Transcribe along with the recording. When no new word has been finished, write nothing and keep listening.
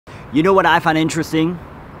You know what I find interesting?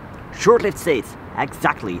 Short-lived states.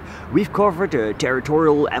 Exactly. We've covered the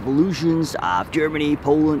territorial evolutions of Germany,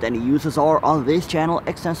 Poland and the USSR on this channel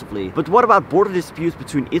extensively. But what about border disputes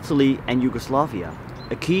between Italy and Yugoslavia?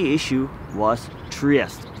 A key issue was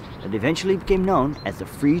Trieste, that eventually became known as the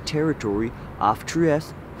Free Territory of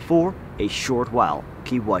Trieste for a short while.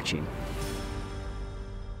 Keep watching.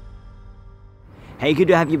 Hey, good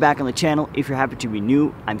to have you back on the channel. If you're happy to be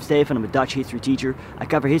new, I'm Stefan, I'm a Dutch history teacher. I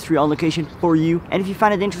cover history on location for you, and if you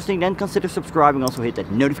find it interesting, then consider subscribing. Also hit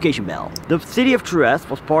that notification bell. The city of Trieste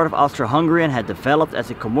was part of Austro-Hungary and had developed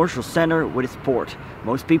as a commercial center with its port.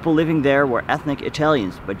 Most people living there were ethnic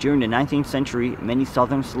Italians, but during the 19th century, many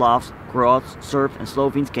southern Slavs, Croats, Serbs and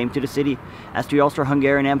Slovenes came to the city. As the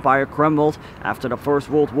Austro-Hungarian Empire crumbled after the First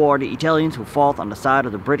World War, the Italians, who fought on the side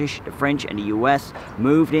of the British, the French and the US,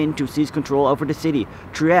 moved in to seize control over the city.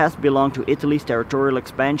 Trieste belonged to Italy's territorial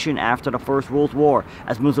expansion after the First World War.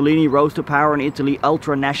 As Mussolini rose to power in Italy,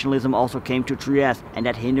 ultra-nationalism also came to Trieste, and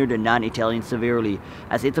that hindered the non-Italians severely.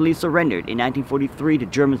 As Italy surrendered in 1943, the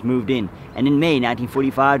Germans moved in, and in May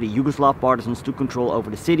 1945 the Yugoslav partisans took control over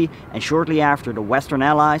the city, and shortly after the Western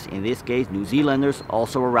Allies, in this case New Zealanders,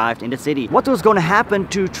 also arrived in the city. What was going to happen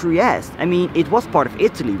to Trieste? I mean, it was part of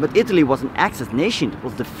Italy, but Italy was an Axis nation. It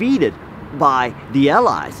was defeated by the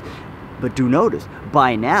Allies. But do notice,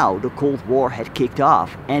 by now the Cold War had kicked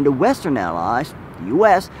off, and the Western Allies, the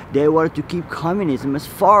US, they wanted to keep communism as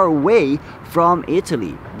far away from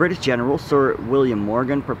Italy. British General Sir William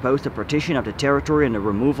Morgan proposed a partition of the territory and the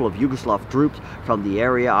removal of Yugoslav troops from the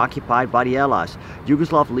area occupied by the Allies.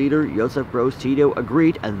 Yugoslav leader Josip Broz Tito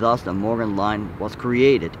agreed, and thus the Morgan Line was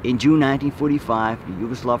created. In June 1945, the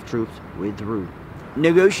Yugoslav troops withdrew.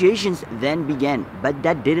 Negotiations then began, but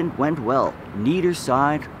that didn't went well. Neither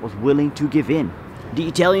side was willing to give in. The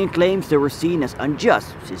Italian claims they were seen as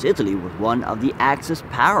unjust, since Italy was one of the Axis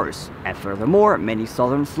powers. And furthermore, many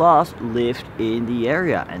southern Slavs lived in the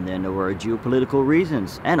area, and then there were geopolitical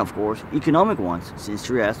reasons, and of course economic ones, since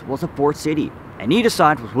Trieste was a port city. And neither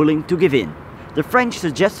side was willing to give in. The French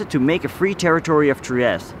suggested to make a free territory of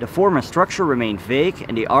Trieste. The form and structure remained vague,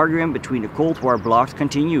 and the argument between the Cold War blocs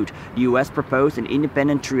continued. The US proposed an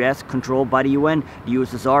independent Trieste controlled by the UN. The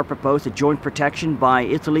USSR proposed a joint protection by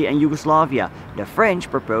Italy and Yugoslavia. The French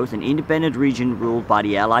proposed an independent region ruled by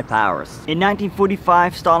the Allied powers. In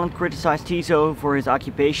 1945, Stalin criticized Tito for his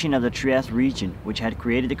occupation of the Trieste region, which had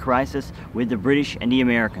created a crisis with the British and the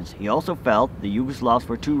Americans. He also felt the Yugoslavs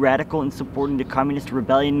were too radical in supporting the communist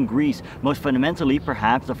rebellion in Greece. Most fundamentally,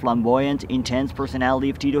 perhaps the flamboyant, intense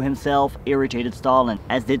personality of Tito himself irritated Stalin,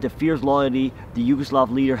 as did the fierce loyalty the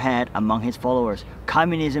Yugoslav leader had among his followers.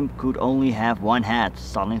 Communism could only have one head,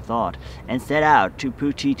 Stalin thought, and set out to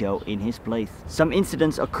put Tito in his place. Some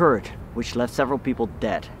incidents occurred which left several people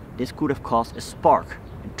dead. This could have caused a spark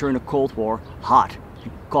and turned the Cold War hot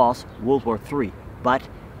and caused World War III, but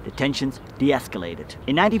the tensions de-escalated.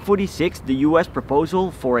 In 1946, the US proposal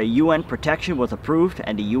for a UN protection was approved,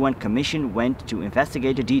 and the UN Commission went to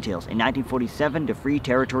investigate the details. In 1947, the Free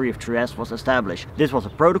Territory of Trieste was established. This was a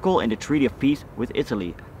protocol in the Treaty of Peace with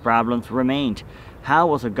Italy. Problems remained. How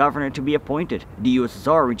was a governor to be appointed? The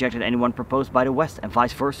USSR rejected anyone proposed by the West, and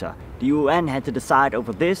vice versa. The UN had to decide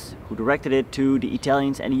over this, who directed it to the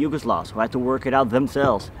Italians and the Yugoslavs, who had to work it out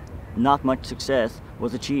themselves. Not much success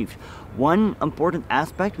was achieved. One important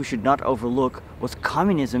aspect we should not overlook was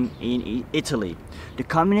communism in Italy. The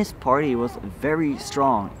Communist Party was very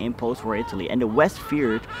strong in post-war Italy, and the West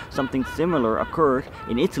feared something similar occurred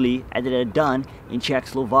in Italy as it had done in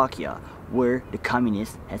Czechoslovakia, where the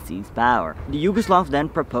communists had seized power. The Yugoslavs then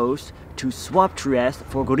proposed to swap Trieste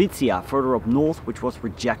for Gorizia further up north, which was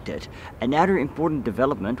rejected. Another important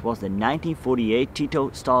development was the 1948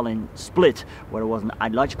 Tito-Stalin split, where there was an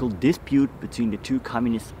ideological dispute between the two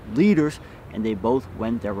communist leaders, and they both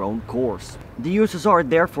went their own course. The USSR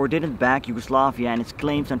therefore didn't back Yugoslavia and its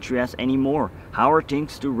claims on Trieste anymore. How are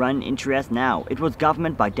things to run in Trieste now? It was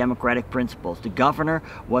government by democratic principles. The governor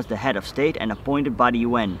was the head of state and appointed by the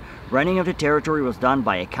UN. Running of the territory was done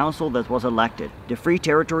by a council that was elected. The Free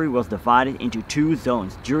Territory was divided into two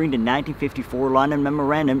zones. During the 1954 London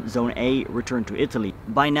Memorandum, Zone A returned to Italy.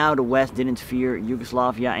 By now the West didn't fear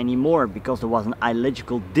Yugoslavia anymore, because there was an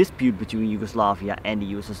ideological dispute between Yugoslavia and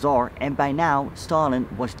the USSR, and by now Stalin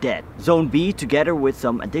was dead. Zone B, together with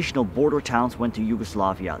some additional border towns, went to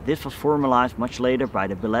Yugoslavia. This was formalized much later by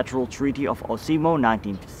the bilateral Treaty of Osimo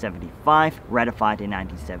 1975, ratified in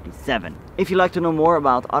 1977. If you'd like to know more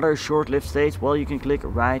about other short-lived states, well, you can click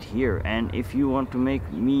right here. And if you want to make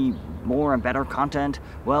me more and better content,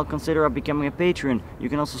 well, consider becoming a patron. You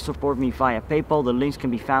can also support me via PayPal. The links can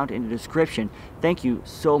be found in the description. Thank you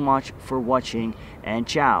so much for watching, and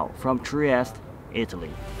ciao from Trieste, Italy.